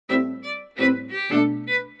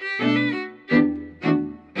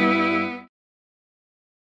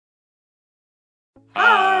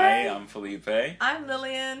Felipe. I'm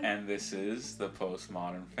Lillian. And this is the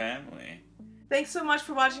Postmodern Family. Thanks so much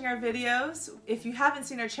for watching our videos. If you haven't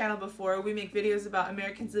seen our channel before, we make videos about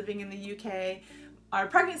Americans living in the UK, our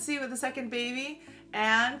pregnancy with a second baby,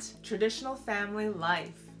 and traditional family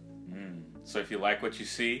life. So if you like what you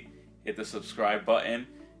see, hit the subscribe button.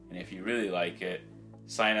 And if you really like it,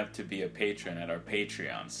 sign up to be a patron at our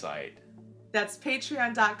Patreon site. That's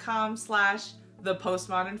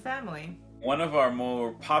patreon.com/thepostmodernfamily. One of our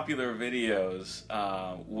more popular videos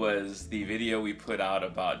was the video we put out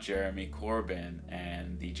about Jeremy Corbyn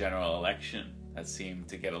and the general election. That seemed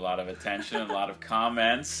to get a lot of attention, a lot of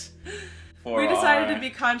comments. We decided to be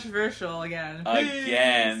controversial again.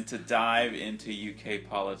 Again, to dive into UK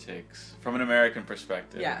politics from an American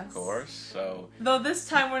perspective, yes. Of course. Though this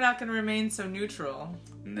time we're not going to remain so neutral.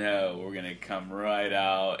 No, we're going to come right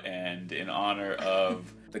out and in honor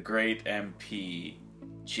of the great MP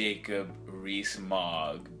Jacob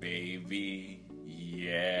Rees-Mogg, baby.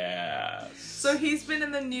 Yes. So he's been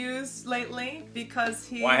in the news lately because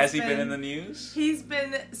Why has he been in the news? He's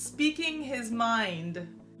been speaking his mind.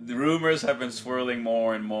 The rumors have been swirling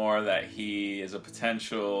more and more that he has a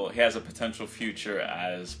potential future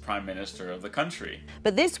as Prime Minister of the country.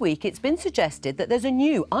 But this week it's been suggested that there's a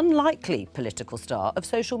new, unlikely political star of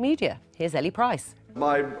social media. Here's Ellie Price.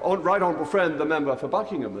 My right honourable friend, the member for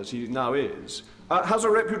Buckingham, as he now is, has a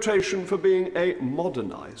reputation for being a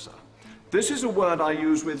moderniser. This is a word I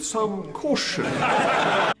use with some caution.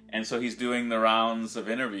 And so he's doing the rounds of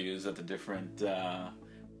interviews at the different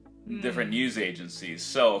news agencies.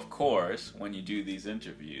 So, of course, when you do these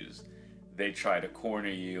interviews, they try to corner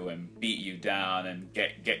you and beat you down and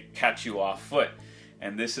catch you off foot.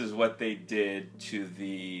 And this is what they did to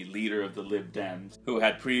the leader of the Lib Dems, who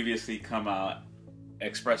had previously come out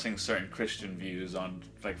expressing certain Christian views on,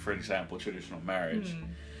 like, for example, traditional marriage.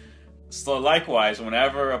 So likewise,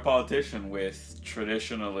 whenever a politician with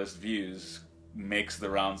traditionalist views makes the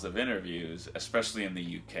rounds of interviews, especially in the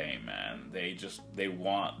UK, man,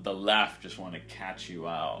 the left just want to catch you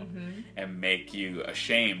out and make you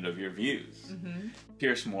ashamed of your views.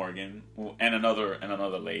 Piers Morgan and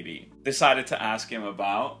another lady decided to ask him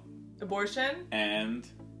about abortion and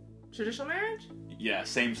traditional marriage. Yeah,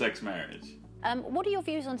 same-sex marriage. What are your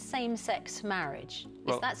views on same-sex marriage?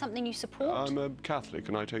 Is that something you support? I'm a Catholic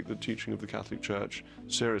and I take the teaching of the Catholic Church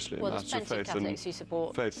seriously in matters of faith and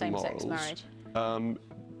same-sex marriage.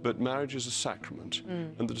 But marriage is a sacrament,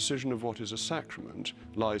 and the decision of what is a sacrament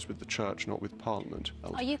lies with the Church, not with Parliament.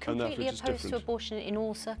 Are you completely opposed to abortion in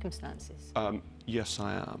all circumstances? Yes,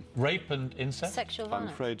 I am. Rape and incest? Sexual violence?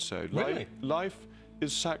 I'm afraid so. Really? Life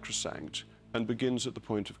is sacrosanct and begins at the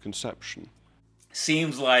point of conception.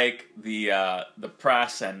 Seems like the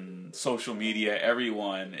press and social media,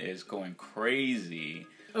 everyone is going crazy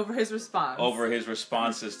over his response. Over his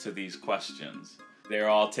responses to these questions. They're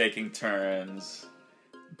all taking turns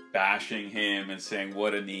bashing him and saying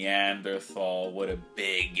what a Neanderthal, what a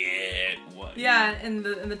bigot. Yeah, and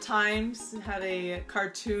the Times had a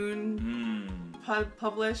cartoon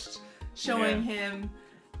published showing him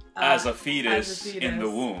as a fetus in the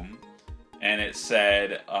womb. And it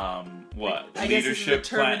said, what? I guess this is the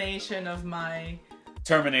termination of my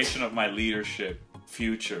leadership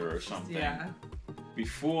future or something. Yeah.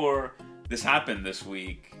 Before this happened this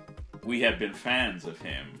week, we had been fans of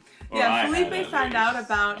him. Yeah, Felipe found out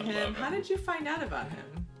about him. How did you find out about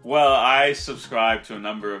him? Well, I subscribe to a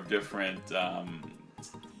number of different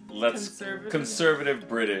conservative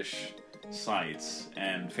British sites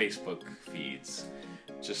and Facebook feeds,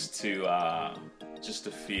 just to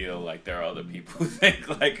feel like there are other people who think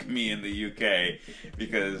like me in the UK,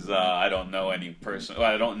 because I don't know any person. Well,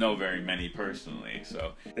 I don't know very many personally.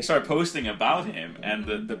 So they started posting about him, and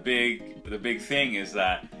the big thing is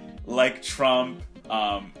that, like Trump,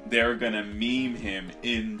 they're gonna meme him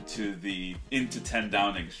into 10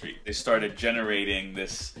 Downing Street. They started generating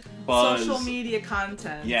this buzz, social media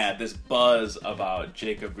content. Yeah, this buzz about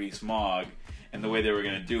Jacob Rees-Mogg. And the way they were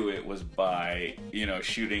going to do it was by,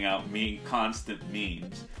 shooting out constant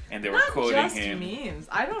memes. And they were quoting him. Not just memes.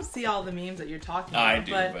 I don't see all the memes that you're talking about. I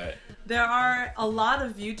do, but there are a lot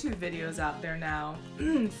of YouTube videos out there now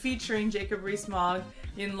featuring Jacob Rees-Mogg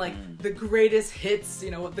in, like, the greatest hits,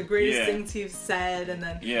 the greatest things he's said, and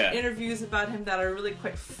then interviews about him that are really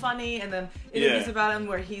quite funny, and then interviews about him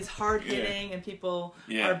where he's hard-hitting and people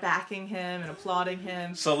are backing him and applauding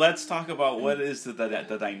him. So let's talk about what is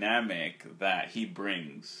the dynamic that he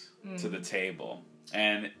brings to the table.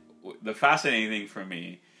 And the fascinating thing for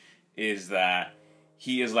me is that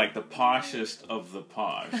he is like the poshest of the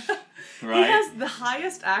posh, right? He has the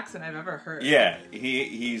highest accent I've ever heard. Yeah,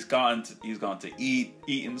 he's gone to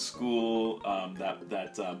Eton School,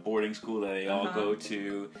 that boarding school that they all go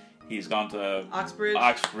to. He's gone to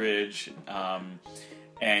Oxbridge,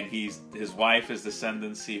 and his wife is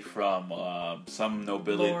descendancy from some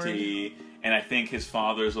nobility. Lord. And I think his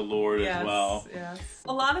father's a lord as well. Yes.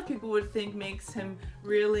 A lot of people would think makes him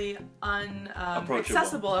really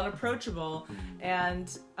accessible, unapproachable,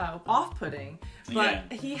 and off-putting.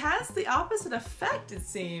 But he has the opposite effect, it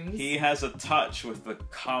seems. He has a touch with the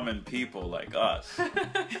common people like us.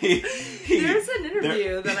 There's an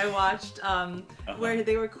interview that I watched where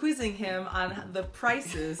they were quizzing him on the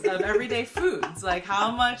prices of everyday foods, like how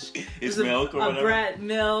much is milk or whatever?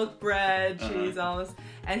 Milk, bread, cheese, all this.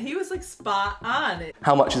 And he was like spot on.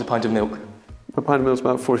 How much is a pint of milk? A pint of milk is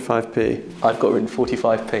about 45p. I've got written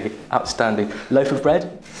 45p. Outstanding. Loaf of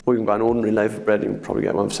bread? Well, you can buy an ordinary loaf of bread and you can probably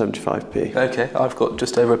get one for 75p. Okay, I've got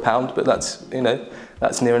just over £1, but that's,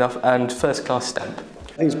 that's near enough. And first class stamp?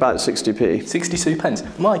 I think it's about 60p. 62 pence.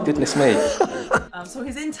 My goodness me. So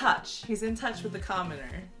he's in touch. He's in touch with the commoner,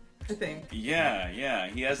 I think. Yeah.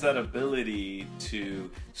 He has that ability to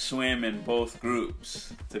swim in both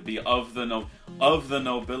groups, to be of the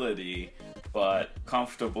nobility, but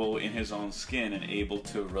comfortable in his own skin and able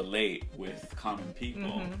to relate with common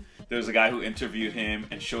people. There's a guy who interviewed him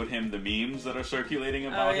and showed him the memes that are circulating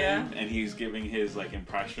about him, and he's giving his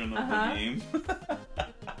impression of the meme.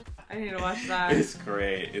 I need to watch that. It's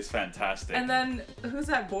great. It's fantastic. And then, who's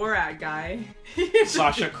that Borat guy?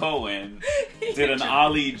 Sasha Cohen did an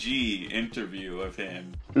Ali G interview of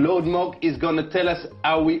him. Lord Mogg is going to tell us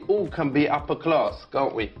how we all can be upper class,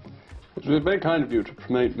 can't we? It was very kind of you to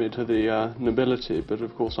promote me to the nobility, but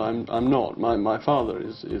of course I'm not. My father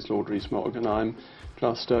is Lord Rees-Mogg, and I'm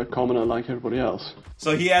just a commoner like everybody else.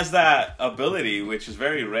 So he has that ability, which is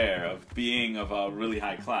very rare, of being of a really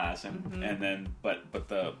high class, and then but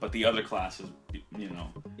the other classes,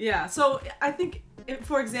 Yeah. So I think,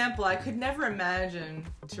 for example, I could never imagine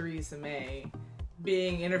Theresa May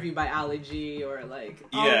being interviewed by Ali G or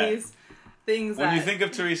all these things. When you think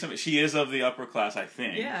of Theresa May, she is of the upper class, I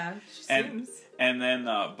think. Yeah, she seems. And then,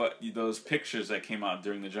 but those pictures that came out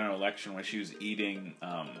during the general election when she was eating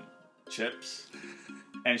chips,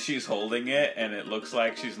 and she's holding it, and it looks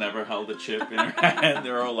like she's never held a chip in her hand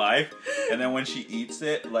in her whole life. And then when she eats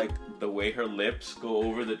it, the way her lips go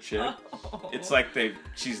over the chip, it's like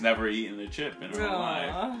she's never eaten a chip in her whole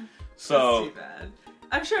life. So that's too bad.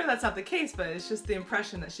 I'm sure that's not the case, but it's just the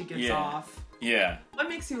impression that she gives off. Yeah. What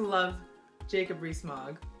makes you love Jacob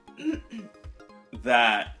Rees-Mogg?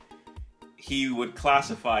 That he would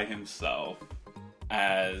classify himself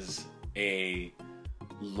as a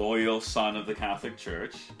loyal son of the Catholic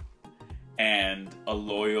Church and a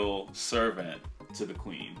loyal servant to the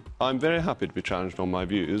Queen. I'm very happy to be challenged on my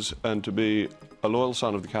views and to be a loyal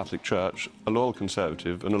son of the Catholic Church, a loyal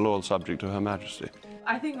Conservative, and a loyal subject to Her Majesty.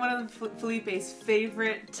 I think one of Felipe's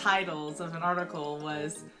favorite titles of an article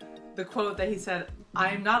was the quote that he said,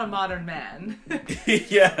 "I am not a modern man."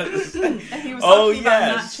 Yes. And he was talking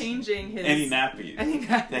about not changing his... Any nappies.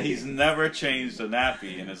 That he's never changed a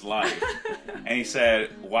nappy in his life. And he said,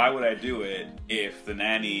 why would I do it if the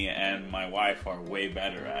nanny and my wife are way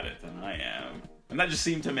better at it than I am? And that just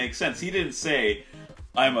seemed to make sense. He didn't say,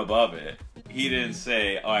 I'm above it. He didn't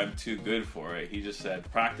say, oh, I'm too good for it. He just said,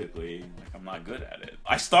 practically, I'm not good at it.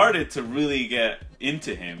 I started to really get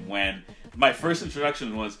into him when my first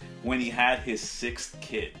introduction was when he had his 6th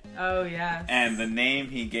kid. Oh, yes. And the name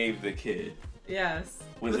he gave the kid. Yes.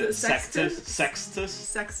 Was it Sextus? Sextus?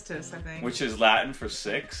 Sextus, I think. Which is Latin for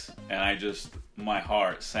 6. And my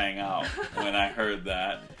heart sang out when I heard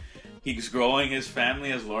that. He's growing his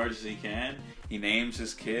family as large as he can. He names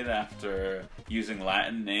his kid after using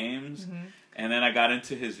Latin names. And then I got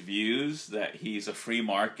into his views that he's a free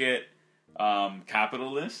market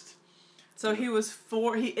capitalist. So he is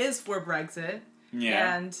for Brexit,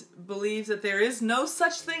 and believes that there is no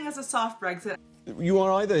such thing as a soft Brexit. You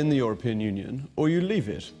are either in the European Union or you leave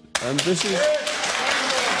it. And this is...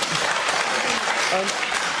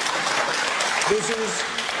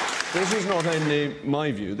 This is not only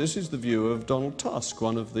my view, this is the view of Donald Tusk,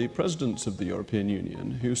 one of the presidents of the European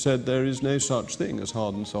Union, who said there is no such thing as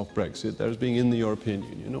hard and soft Brexit, there is being in the European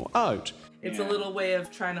Union or out. It's a little way of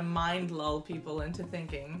trying to mind lull people into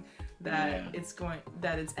thinking that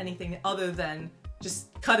it's anything other than just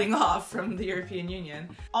cutting off from the European Union.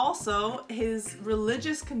 Also, his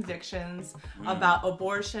religious convictions about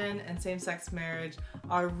abortion and same-sex marriage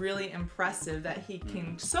are really impressive, that he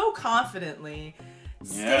can so confidently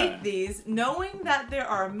state these, knowing that there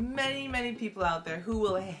are many, many people out there who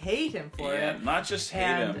will hate him for it. Yeah, not just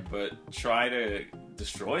hate him, but try to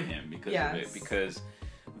destroy him because of it. Because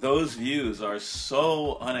those views are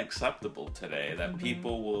so unacceptable today that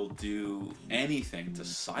people will do anything to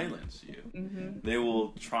silence you. They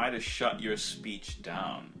will try to shut your speech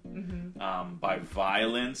down by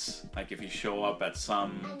violence. Like if you show up at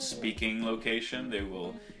some speaking location, they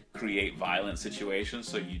will create violent situations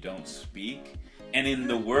so you don't speak. And in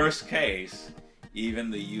the worst case, even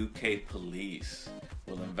the UK police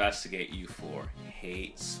will investigate you for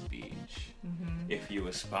hate speech if you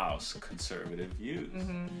espouse conservative views.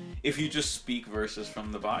 If you just speak verses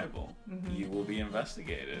from the Bible, you will be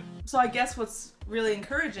investigated. So I guess what's really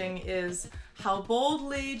encouraging is how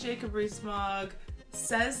boldly Jacob Rees-Mogg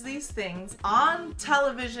says these things on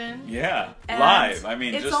television. Yeah, live. I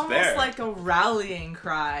mean, it's just there. It's almost like a rallying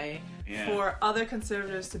cry for other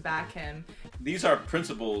conservatives to back him. These are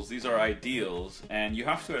principles, these are ideals, and you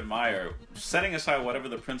have to admire, setting aside whatever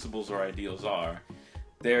the principles or ideals are,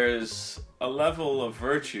 there's a level of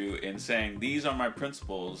virtue in saying, these are my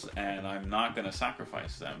principles and I'm not going to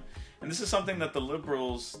sacrifice them. And this is something that the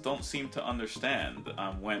liberals don't seem to understand.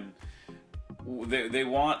 When they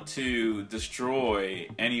want to destroy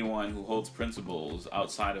anyone who holds principles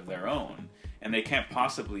outside of their own, and they can't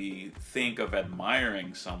possibly think of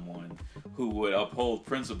admiring someone who would uphold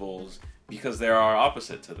principles because they are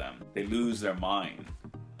opposite to them. They lose their mind.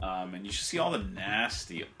 And you should see all the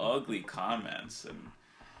nasty, ugly comments. And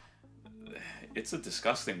it's a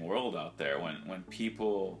disgusting world out there when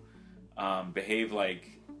people behave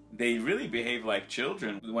like, they really behave like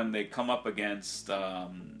children when they come up against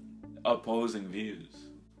opposing views.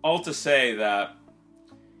 All to say that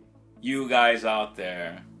you guys out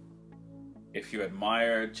there, if you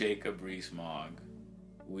admire Jacob Rees-Mogg,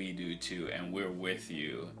 we do too, and we're with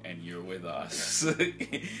you, and you're with us.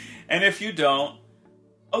 And if you don't,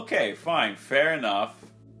 okay, fine, fair enough.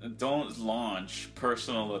 Don't launch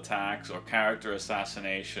personal attacks or character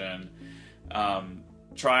assassination.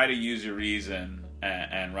 Try to use your reason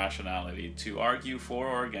and rationality to argue for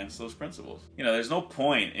or against those principles. You know, there's no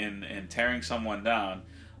point in tearing someone down.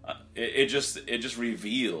 It just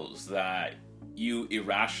reveals that you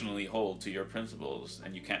irrationally hold to your principles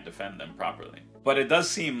and you can't defend them properly. But it does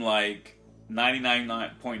seem like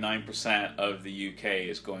 99.9% of the UK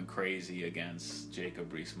is going crazy against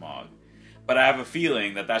Jacob Rees-Mogg. But I have a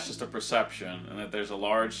feeling that that's just a perception, and that there's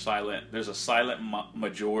a silent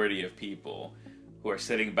majority of people who are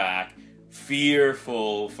sitting back,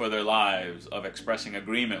 fearful for their lives of expressing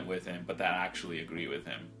agreement with him, but that actually agree with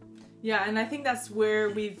him. Yeah, and I think that's where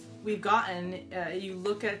we've gotten. You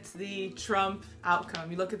look at the Trump outcome,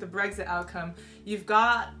 you look at the Brexit outcome, you've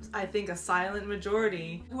got, I think, a silent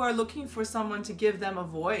majority who are looking for someone to give them a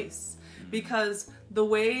voice. Because the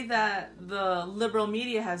way that the liberal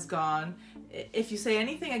media has gone, if you say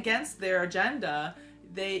anything against their agenda,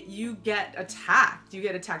 you get attacked. You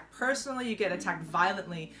get attacked personally, you get attacked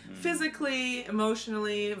violently, physically,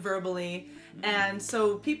 emotionally, verbally. And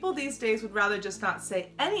so people these days would rather just not say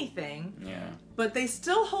anything, but they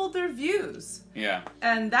still hold their views. Yeah.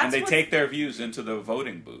 And they take their views into the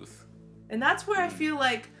voting booth. And that's where I feel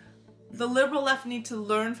like the liberal left need to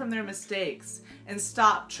learn from their mistakes and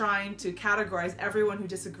stop trying to categorize everyone who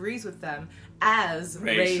disagrees with them as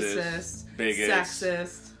racist, bigots,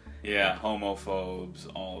 sexist. Yeah, homophobes,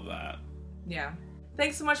 all of that. Yeah.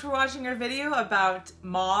 Thanks so much for watching our video about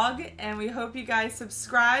Mogg, and we hope you guys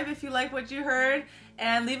subscribe if you like what you heard,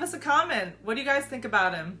 and leave us a comment. What do you guys think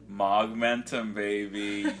about him? Moggmentum,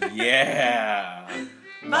 baby. Yeah.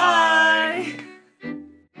 Bye.